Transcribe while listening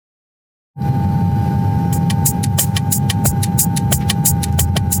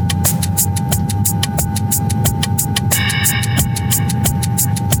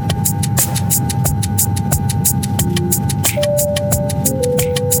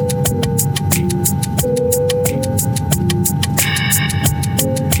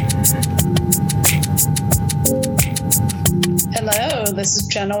This is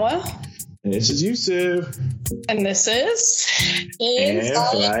Genoa. And this is Yusuf. And this is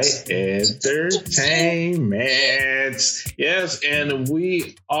In-Flight Entertainment. Yes, and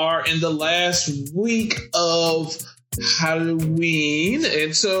we are in the last week of Halloween.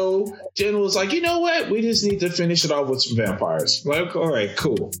 And so Jen was like, you know what? We just need to finish it off with some vampires. Like, all right,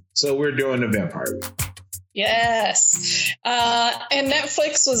 cool. So we're doing the vampire week. Yes. And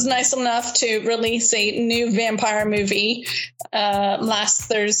Netflix was nice enough to release a new vampire movie last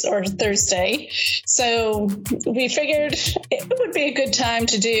Thursday. So we figured it would be a good time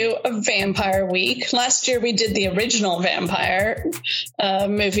to do a vampire week. Last year we did the original vampire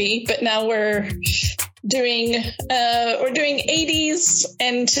movie, but now we're doing 80s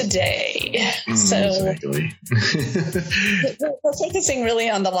and today. So exactly. we're focusing really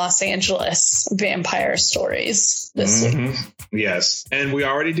on the Los Angeles vampire stories this week. Yes, and we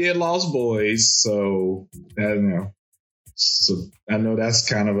already did Lost Boys, so I don't know. So I know that's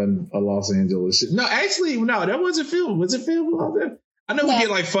kind of a Los Angeles. No, actually, no, that wasn't filmed. Was it filmed out there? I know we get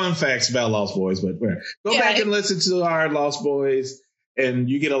like fun facts about Lost Boys, but go back and listen to our Lost Boys. And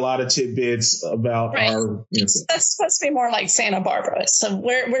you get a lot of tidbits about our. That's supposed to be more like Santa Barbara. So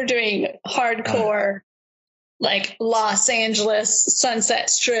we're doing hardcore, like Los Angeles, Sunset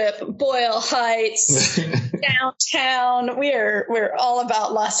Strip, Boyle Heights, downtown. We're all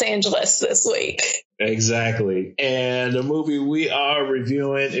about Los Angeles this week. Exactly. And the movie we are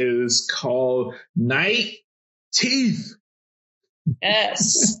reviewing is called Night Teeth.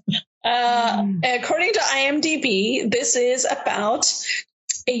 Yes. According to IMDb, this is about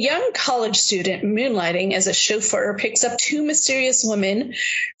a young college student moonlighting as a chauffeur picks up two mysterious women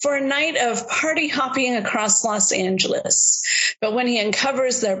for a night of party hopping across Los Angeles. But when he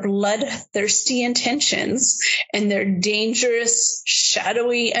uncovers their bloodthirsty intentions and their dangerous,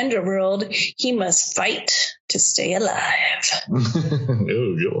 shadowy underworld, he must fight to stay alive.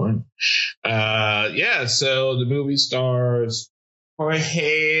 Oh, good one. So the movie stars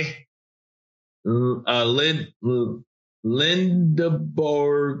Jorge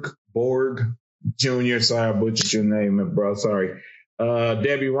Lindeborg Jr. Sorry, I butchered your name, bro. Sorry.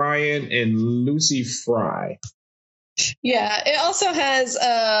 Debbie Ryan and Lucy Fry. Yeah, it also has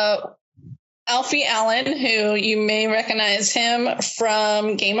Alfie Allen, who you may recognize him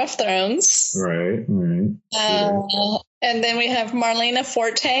from Game of Thrones. Right. And then we have Marlena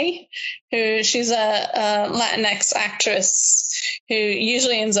Forte, who she's a Latinx actress who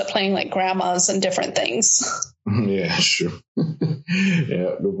usually ends up playing like grandmas and different things. Yeah, sure.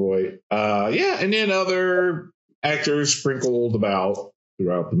 Yeah, good boy. And then other actors sprinkled about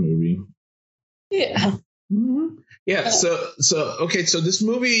throughout the movie. Yeah. Mm-hmm. Yeah. So this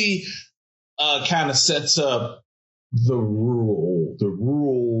movie kind of sets up the rules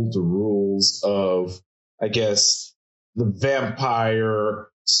of, I guess, the vampire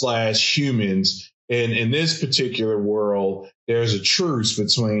 / humans. And in this particular world, there's a truce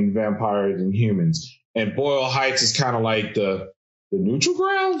between vampires and humans. And Boyle Heights is kind of like the neutral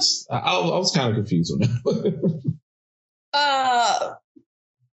grounds. I was kind of confused on that.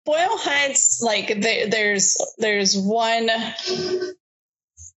 Boyle Heights, like there's one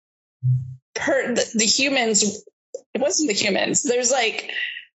the humans. It wasn't the humans. There's like,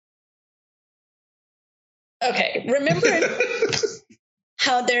 okay, remember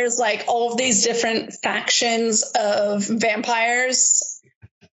how there's like all of these different factions of vampires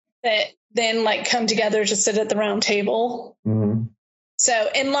that then like come together to sit at the round table? Mm-hmm. So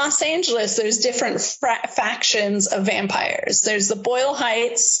in Los Angeles, there's different factions of vampires. There's the Boyle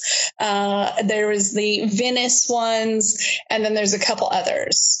Heights, there was the Venice ones, and then there's a couple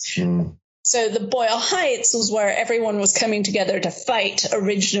others. Mm. So the Boyle Heights was where everyone was coming together to fight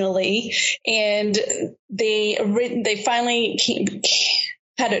originally, and they finally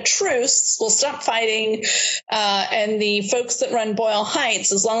had a truce. We'll stop fighting, and the folks that run Boyle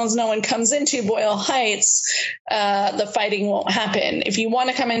Heights, as long as no one comes into Boyle Heights, the fighting won't happen. If you want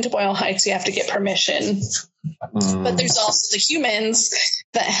to come into Boyle Heights, you have to get permission. But there's also the humans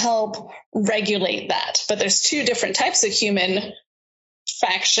that help regulate that. But there's two different types of human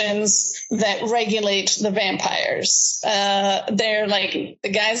factions that regulate the vampires. They're like the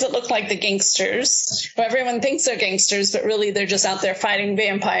guys that look like the gangsters, who everyone thinks they're gangsters, but really they're just out there fighting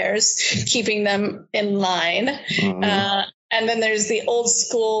vampires, keeping them in line. And then there's the old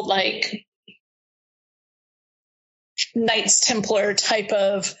school, like Knights Templar type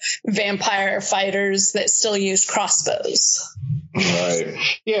of vampire fighters that still use crossbows. Right.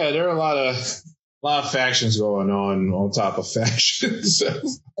 Yeah, there are a lot of factions going on top of factions. So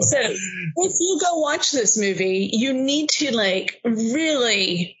if you go watch this movie, you need to like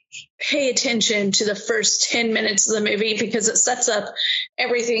really pay attention to the first 10 minutes of the movie because it sets up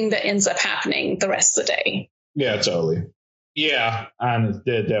everything that ends up happening the rest of the day. Yeah, totally. Yeah,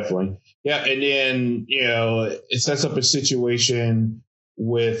 definitely. Yeah, and then it sets up a situation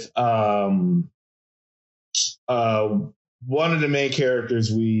with one of the main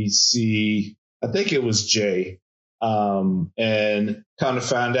characters we see. I think it was Jay, and kind of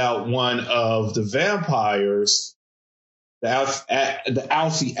found out one of the vampires, the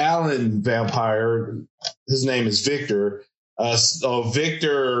Alfie Allen vampire. His name is Victor. So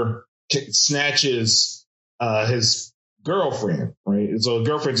Victor snatches his girlfriend, right? So the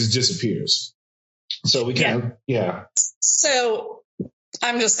girlfriend just disappears. So we can't, yeah. So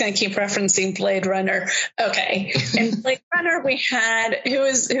I'm just going to keep referencing Blade Runner. Okay. In Blade Runner, we had, who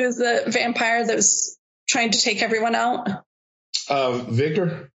was the vampire that was trying to take everyone out?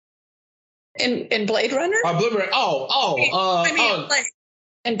 Victor? In Blade Runner? Blade Runner.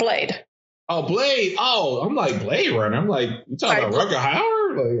 In Blade. Oh, Blade. Oh, I'm like, Blade Runner. I'm like, you talking about Rutger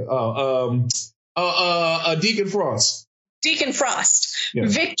Hauer? Like, Deacon Frost. Deacon Frost. Yeah.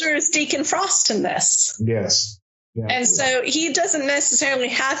 Victor's Deacon Frost in this. Yes. Yeah, and so he doesn't necessarily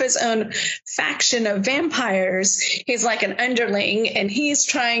have his own faction of vampires. He's like an underling, and he's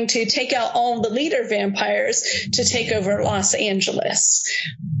trying to take out all the leader vampires to take over Los Angeles.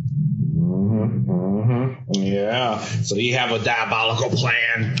 Yeah. So you have a diabolical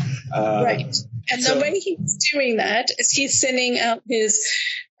plan. Right. And the way he's doing that is he's sending out his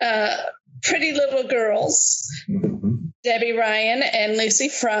pretty little girls, Debbie Ryan and Lucy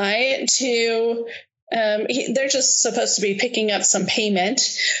Fry, to they're just supposed to be picking up some payment,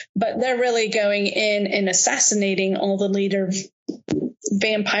 but they're really going in and assassinating all the leader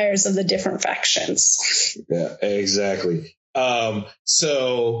vampires of the different factions. Yeah, exactly.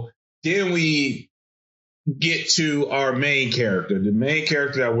 So then we get to our main character, the main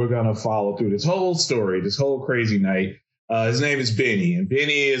character that we're going to follow through this whole story, this whole crazy night. His name is Benny, and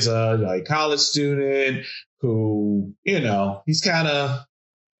Benny is a college student who, he's kind of,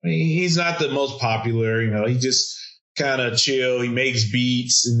 he's not the most popular, he just kind of chill. He makes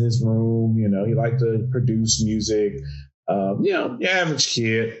beats in his room, he likes to produce music, the average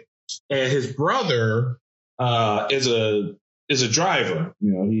kid. And his brother is a driver,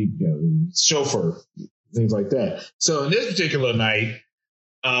 he's chauffeur, things like that. So in this particular night,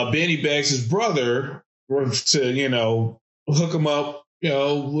 Benny begs his brother to, hook him up,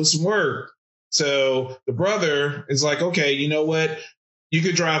 with some work. So the brother is like, okay, you know what? You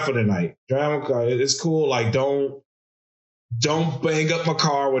could drive for the night. Drive my car. It's cool. Like, don't bang up my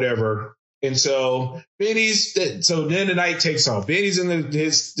car, whatever. And so so then the night takes off. Benny's in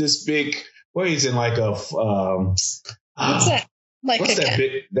this big, he's in like a, what's that? Like what's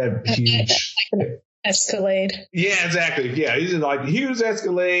that huge like an Escalade. Yeah, exactly. Yeah. He's in like a huge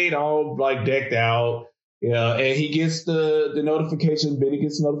Escalade, all like decked out. Yeah. And he gets the notification. Benny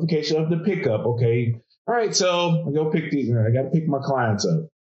gets the notification of the pickup. Okay. All right, so I go pick I got to pick my clients up.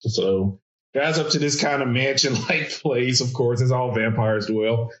 So guys up to this kind of mansion-like place, of course, as all vampires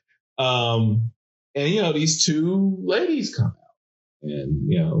dwell. And these two ladies come out,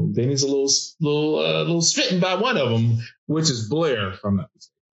 and Benny's a little smitten by one of them, which is Blair, if I'm not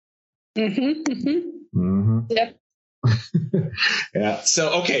mistaken. Yep. Yeah.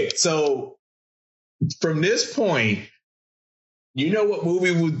 So from this point, what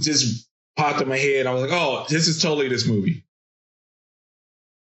movie would just popped in my head? I was like, oh, this is totally this movie.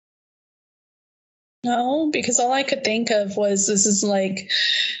 No, because all I could think of was this is like,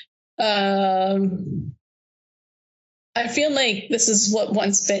 I feel like this is what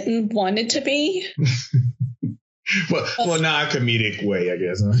Once Bitten wanted to be. well, not a comedic way, I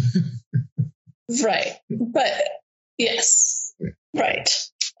guess. Huh? Right. But yes. Right.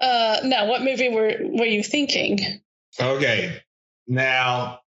 Now, what movie were you thinking? Okay.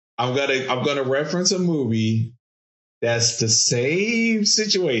 Now, I'm gonna reference a movie that's the same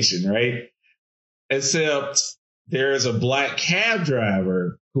situation, right? Except there's a black cab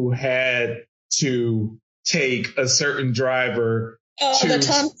driver who had to take a certain driver to the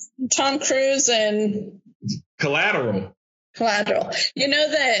Tom Cruise and Collateral. You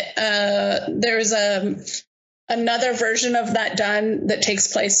know that there's another version of that done that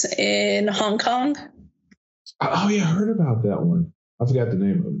takes place in Hong Kong. Oh yeah, I heard about that one. I forgot the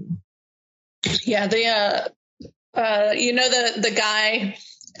name of it. Yeah, the guy,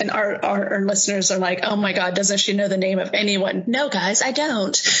 and our listeners are like, oh my God, doesn't she know the name of anyone? No, guys, I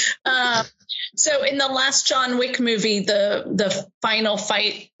don't. So in the last John Wick movie, the final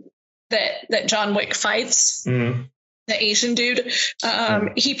fight that John Wick fights, the Asian dude,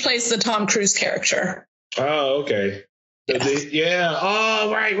 he plays the Tom Cruise character. Oh, okay. Yeah.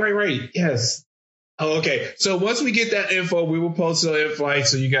 Oh, right. Yes. Oh, okay. So once we get that info, we will post it on Flight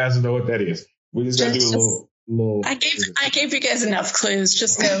so you guys know what that is. We just gotta do a little. I gave you guys enough clues.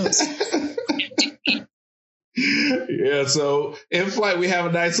 Just go. Yeah. So in Flight, we have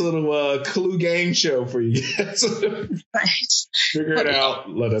a nice little clue game show for you. Right. Figure it out.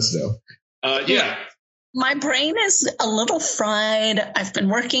 Let us know. Yeah. My brain is a little fried. I've been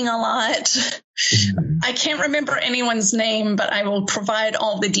working a lot. I can't remember anyone's name, but I will provide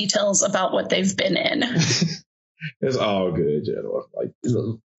all the details about what they've been in. It's all good, Jenna. Like,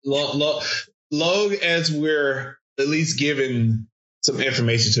 long as we're at least giving some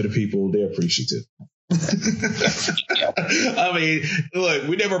information to the people, they're appreciative. I mean, look,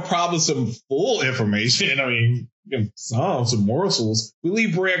 we never promised some full information. I mean, some morsels. We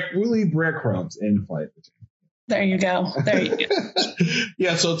leave breadcrumbs in the Flight. There you go.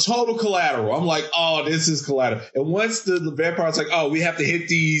 Yeah, so total collateral. I'm like, oh, this is collateral. And once the vampire's like, oh, we have to hit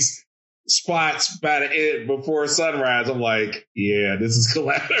these spots by the end before sunrise, I'm like, yeah, this is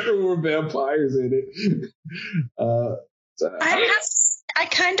collateral with vampires in it.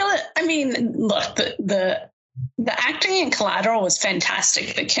 Look, the acting in Collateral was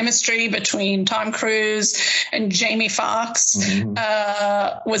fantastic. The chemistry between Tom Cruise and Jamie Foxx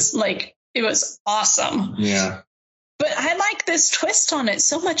was like, it was awesome. Yeah. But I like this twist on it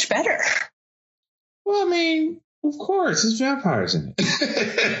so much better. Well, I mean, of course, there's vampires in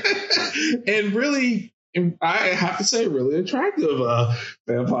it. And really, I have to say, really attractive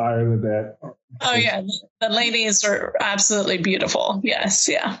vampires in that. Oh, yeah. The ladies are absolutely beautiful. Yes,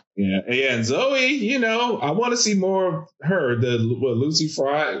 yeah. Yeah, and Zoe, I want to see more of her. Lucy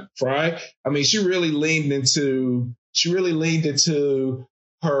Fry. I mean, she really leaned into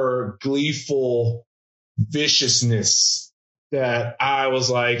her gleeful viciousness that I was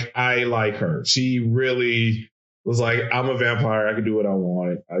like, I like her. She really was like, I'm a vampire. I can do what I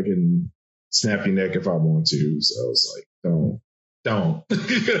want. I can snap your neck if I want to. So I was like, don't.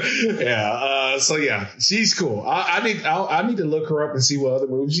 Yeah. So yeah, she's cool. I need to look her up and see what other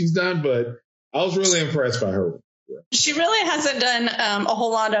movies she's done, but I was really impressed by her. She really hasn't done a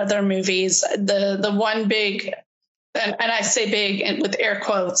whole lot of other movies. The one big, and I say big with air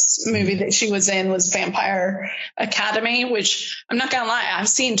quotes, movie that she was in was Vampire Academy, which I'm not going to lie, I've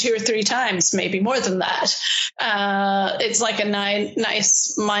seen 2 or 3 times, maybe more than that. It's like a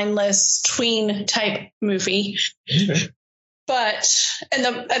nice, mindless tween type movie. But, and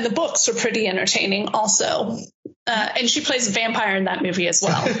the books are pretty entertaining also. And she plays a vampire in that movie as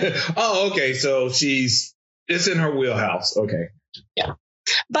well. Oh, okay. So it's in her wheelhouse. Okay. Yeah.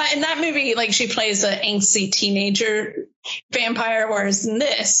 But in that movie, like, she plays an angsty teenager vampire, whereas in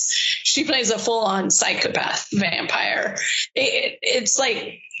this, she plays a full-on psychopath vampire. It's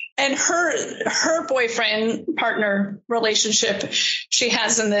like, and her boyfriend partner relationship she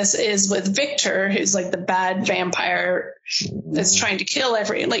has in this is with Victor, who's like the bad vampire that's trying to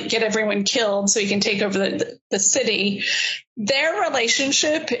get everyone killed so he can take over the city. Their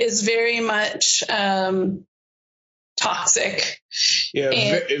relationship is very much toxic.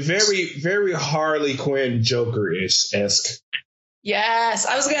 Yeah, very, very Harley Quinn Joker-esque. Yes,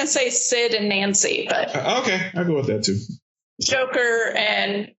 I was going to say Sid and Nancy, but okay, I'll go with that too. Joker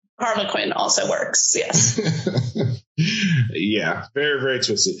and Harley Quinn also works. Yes. Yeah, very, very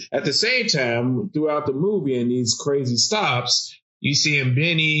twisted. At the same time, throughout the movie and these crazy stops, you see him,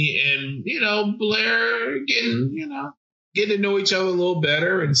 Benny and Blair getting to know each other a little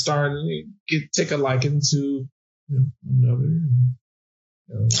better and starting to take a liking to another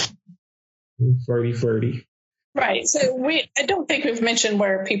flirty. Right. So I don't think we've mentioned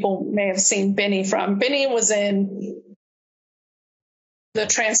where people may have seen Benny from. Benny was in the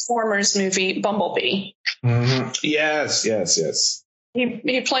Transformers movie Bumblebee. Mm-hmm. Yes.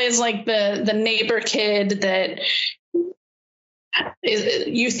 He plays like the neighbor kid that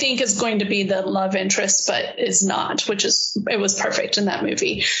you think is going to be the love interest, but is not, it was perfect in that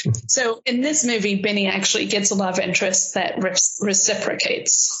movie. So in this movie, Benny actually gets a love interest that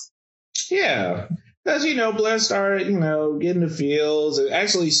reciprocates. Yeah. Because, Blair started, getting the feels. It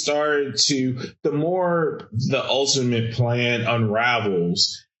actually started the more the ultimate plan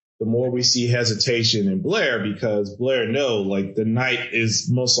unravels, the more we see hesitation in Blair, because Blair like the night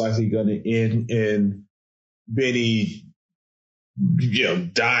is most likely going to end in Benny,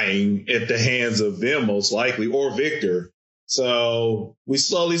 dying at the hands of them most likely, or Victor. So we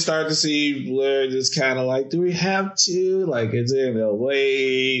slowly start to see Blair just kind of like, do we have to? Like, it's in LA.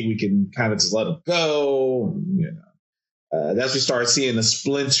 We can kind of just let him go. That's we start seeing the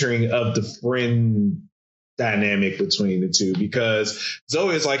splintering of the friend dynamic between the two, because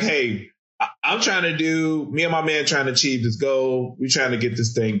Zoe is like, hey, I'm trying to me and my man trying to achieve this goal. We're trying to get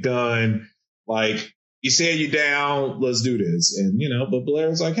this thing done. Like, you said you're down, let's do this. And, but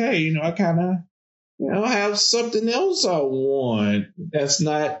Blair's like, hey, I kind of, have something else I want that's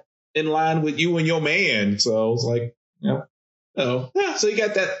not in line with you and your man. So I was like, so you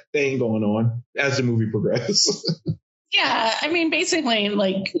got that thing going on as the movie progresses. Yeah, I mean, basically,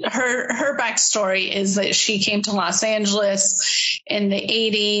 like her backstory is that she came to Los Angeles in the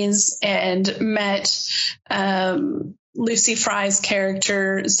 80s and met Lucy Fry's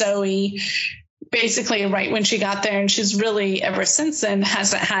character, Zoe, basically right when she got there. And she's really, ever since then,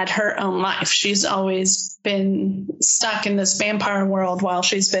 hasn't had her own life. She's always been stuck in this vampire world while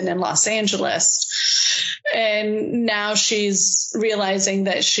she's been in Los Angeles. And now she's realizing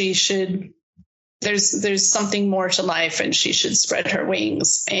that she should... There's something more to life and she should spread her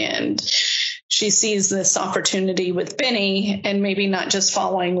wings. And she sees this opportunity with Benny and maybe not just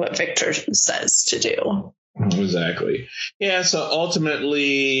following what Victor says to do. Exactly. Yeah. So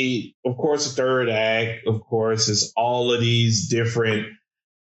ultimately, of course, the third act, of course, is all of these different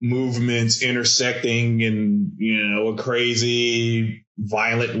movements intersecting in, a crazy,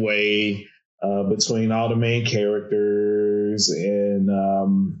 violent way between all the main characters and,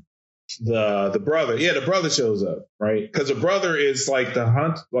 the brother. Yeah, the brother shows up, right? Because the brother is like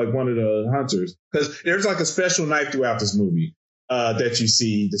one of the hunters. Because there's like a special knife throughout this movie that you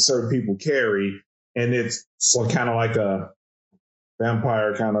see that certain people carry, and it's kind of like a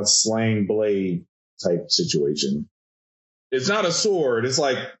vampire kind of slang blade type situation. It's not a sword. It's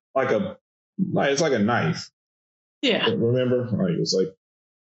like a knife. Yeah. Remember? Like, it was like,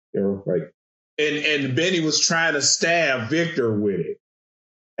 and Benny was trying to stab Victor with it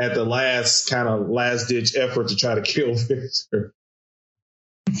at the last ditch effort to try to kill Victor.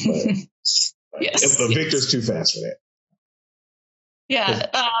 But Victor's too fast for that. Yeah.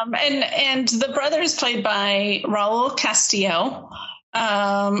 And the brother is played by Raul Castillo,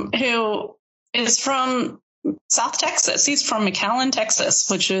 who is from South Texas. He's from McAllen, Texas,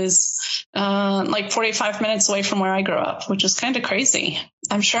 which is like 45 minutes away from where I grew up, which is kind of crazy.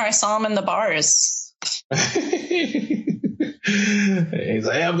 I'm sure I saw him in the bars. He's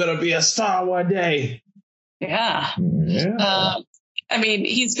like, I'm going to be a star one day. Yeah. I mean,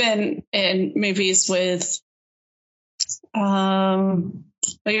 he's been in movies with, he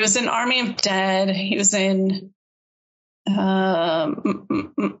was in Army of Dead. He was in, he's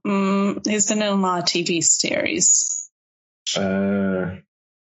been in a lot of TV series. Yeah,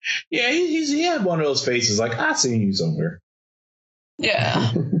 he had one of those faces like, I've seen you somewhere.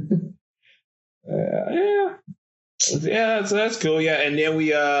 Yeah. Yeah. Yeah, so that's cool. Yeah, and then we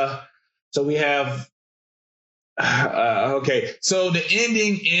have okay. So the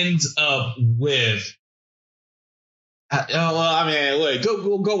ending ends up with wait,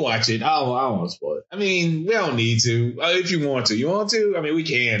 go watch it. I don't want to spoil it. I mean, we don't need to. If you want to. I mean, we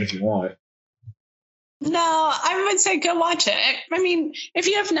can if you want. No, I would say go watch it. I mean, if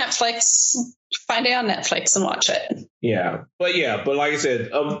you have Netflix, find it on Netflix and watch it. Yeah, but like I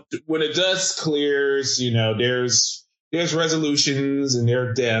said, when the dust clears, there's resolutions and there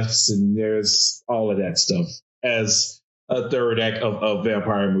are deaths and there's all of that stuff as a third act of a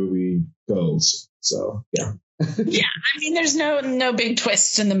vampire movie goes. So yeah. Yeah, I mean, there's no big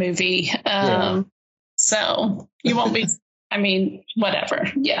twist in the movie, so you won't be. I mean,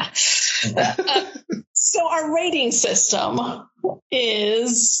 whatever. Yeah. So our rating system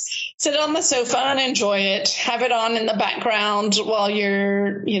is sit on the sofa and enjoy it. Have it on in the background while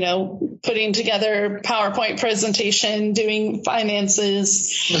you're, putting together PowerPoint presentation, doing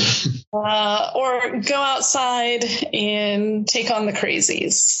finances, or go outside and take on the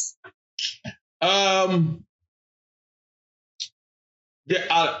crazies. Yeah,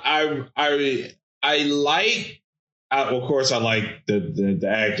 I like. Of course, I like the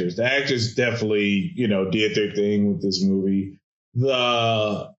actors. The actors definitely, did their thing with this movie.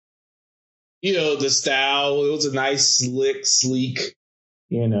 The style, it was a nice, slick, sleek,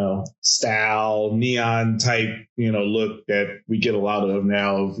 style, neon type, look that we get a lot of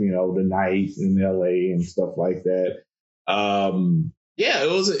now of, the night in LA and stuff like that. Yeah, it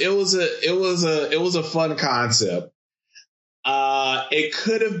was a fun concept.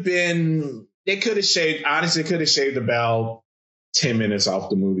 They could have shaved about 10 minutes off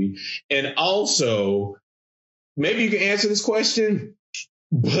the movie. And also, maybe you can answer this question,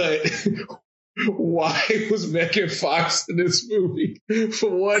 but why was Megan Fox in this movie for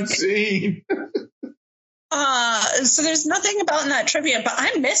one scene? So there's nothing about in that trivia, but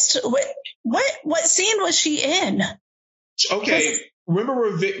I missed what scene was she in? Okay. Remember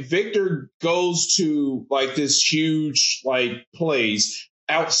where Victor goes to like this huge like place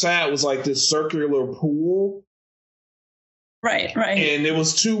outside was like this circular pool. Right. And there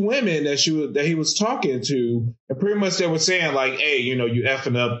was two women that he was talking to, and pretty much they were saying like, "Hey, you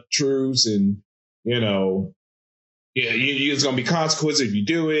effing up truths, and yeah, it's gonna be consequences if you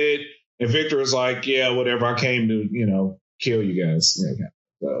do it." And Victor was like, "Yeah, whatever. I came to kill you guys."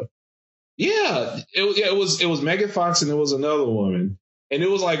 So, it was Megan Fox and it was another woman, and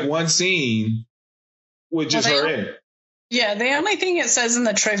it was like one scene with just her in it. Yeah, the only thing it says in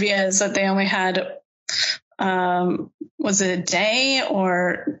the trivia is that they only had. Was it a day,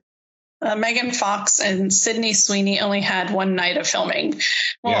 or Megan Fox and Sydney Sweeney only had one night of filming?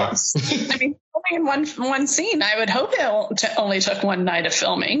 Well, I mean, only in one scene. I would hope it only took one night of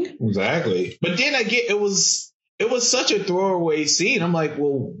filming. Exactly. But then it was such a throwaway scene. I'm like,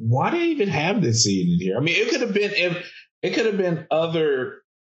 well, why do they even have this scene in here? I mean, it could have been other.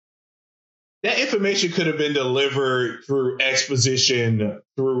 That information could have been delivered through exposition,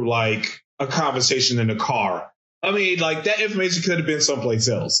 through like a conversation in the car. I mean, like that information could have been someplace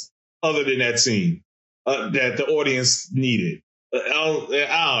else other than that scene that the audience needed. I don't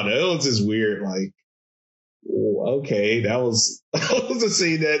know. It was just weird. Like, okay, that was a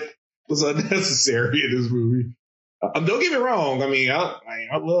scene that was unnecessary in this movie. Don't get me wrong. I mean,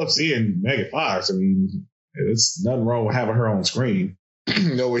 I love seeing Megan Fox. I mean, there's nothing wrong with having her on screen,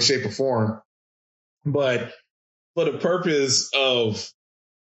 no way, shape, or form. But for the purpose of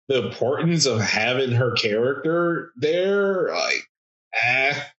the importance of having her character there, like,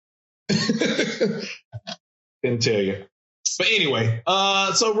 didn't tell you. But anyway,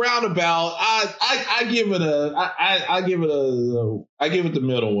 so roundabout, I give it the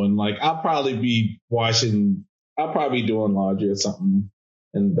middle one. Like I'll probably be doing laundry or something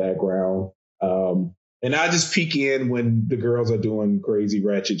in the background, and I just peek in when the girls are doing crazy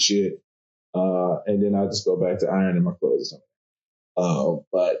ratchet shit. And then I'll just go back to ironing my clothes.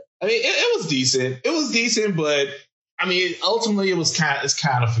 But I mean, it was decent. It was decent, but I mean, ultimately, it's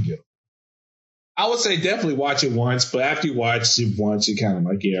kind of forgettable. I would say definitely watch it once, but after you watch it once, you're kind of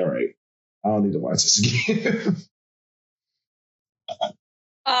like, yeah, all right, I don't need to watch this again.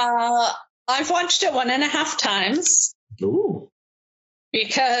 I've watched it 1.5 times. Ooh.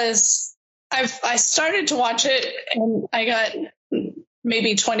 Because I started to watch it and I got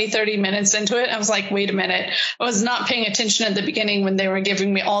maybe 20, 30 minutes into it. I was like, wait a minute. I was not paying attention at the beginning when they were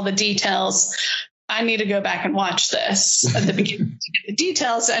giving me all the details. I need to go back and watch this at the beginning to get the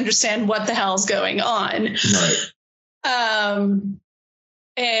details to understand what the hell's going on. Right.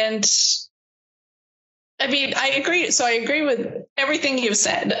 And I mean, I agree. So I agree with everything you've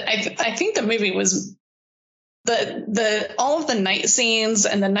said. I think the movie was all of the night scenes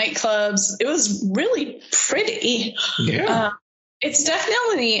and the nightclubs. It was really pretty. Yeah. It's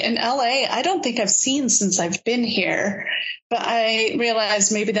definitely in LA. I don't think I've seen since I've been here, but I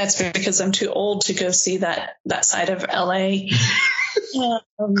realize maybe that's because I'm too old to go see that side of LA.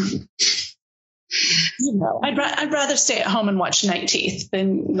 I'd rather stay at home and watch Night Teeth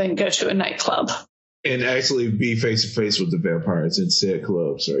than go to a nightclub and actually be face to face with the vampires in said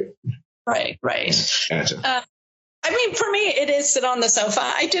clubs, right? Right. Gotcha. I mean, for me, it is sit on the sofa.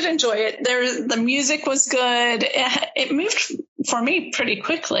 I did enjoy it. The music was good. It moved for me pretty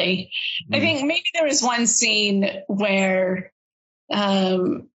quickly. I think maybe there was one scene where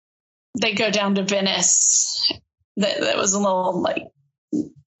they go down to Venice. That was a little like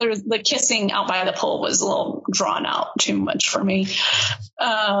the kissing out by the pool was a little drawn out too much for me.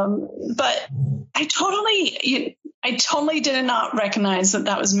 But I totally did not recognize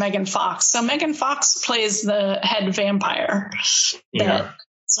that was Megan Fox. So Megan Fox plays the head vampire. Yeah.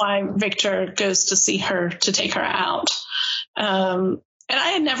 That's why Victor goes to see her to take her out. And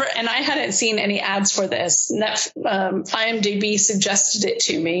I hadn't seen any ads for this. IMDb suggested it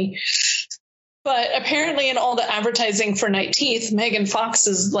to me. But apparently in all the advertising for Night Teeth, Megan Fox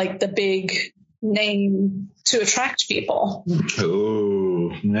is like the big name to attract people.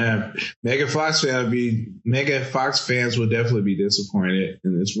 Oh, man. Megan Fox fans would definitely be disappointed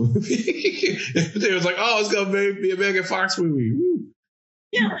in this movie. They was like, oh, it's going to be a Megan Fox movie. Woo.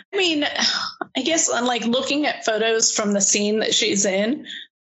 Yeah, I mean, I guess like looking at photos from the scene that she's in,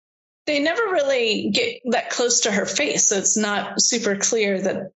 they never really get that close to her face. So it's not super clear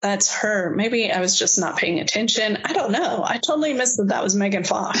that that's her. Maybe I was just not paying attention. I don't know. I totally missed that was Megan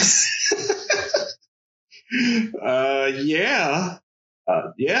Fox. Yeah.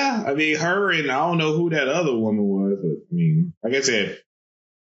 I mean, her and I don't know who that other woman was, but I mean, like I said,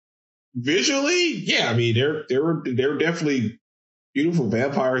 visually, yeah, I mean, they were definitely beautiful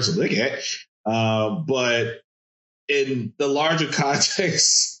vampires to look at. But in the larger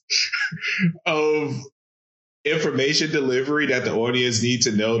context of information delivery that the audience need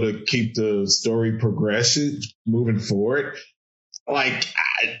to know to keep the story progression moving forward. Like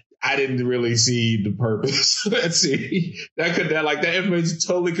I didn't really see the purpose. Let's see, that information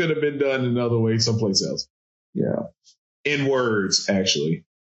totally could have been done another way someplace else. Yeah, in words actually,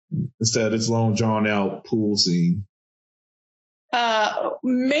 instead of this long drawn out pool scene.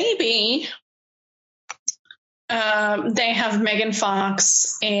 Maybe they have Megan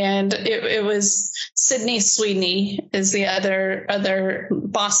Fox, and it was Sydney Sweeney is the other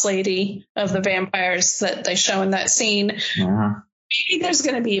boss lady of the vampires that they show in that scene. Uh-huh. Maybe there's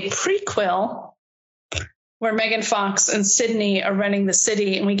going to be a prequel where Megan Fox and Sydney are running the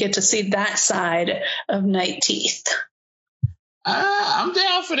city, and we get to see that side of Night Teeth. I'm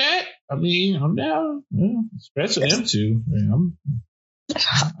down for that. I mean, I'm down, especially them two.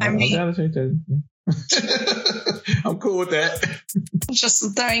 I'm down to take that. Yeah. I'm cool with that.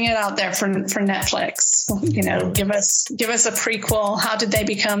 Just throwing it out there for Netflix. Give us a prequel. How did they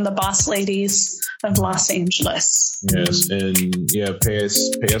become the boss ladies of Los Angeles? Yes, and pay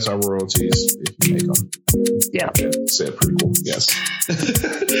us our royalties if you make them. Yeah, said prequel. Yes.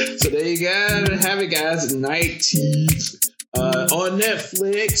 So there you go. Have it, guys. Night Teeth. On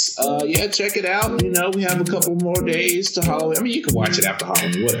Netflix. Check it out. We have a couple more days to Halloween. I mean, you can watch it after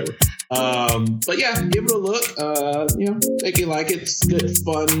Halloween, whatever. But yeah, give it a look. Think you like it. It's good,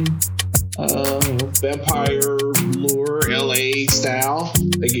 fun, vampire lure, LA style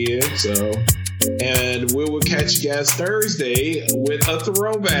again. So, and we will catch you guys Thursday with a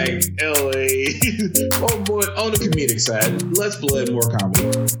throwback LA on the comedic side. Less blood, more comedy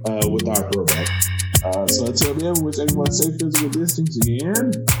with our throwback. So until then, wish everyone safe physical distancing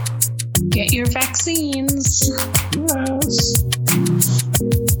and get your vaccines. Yes.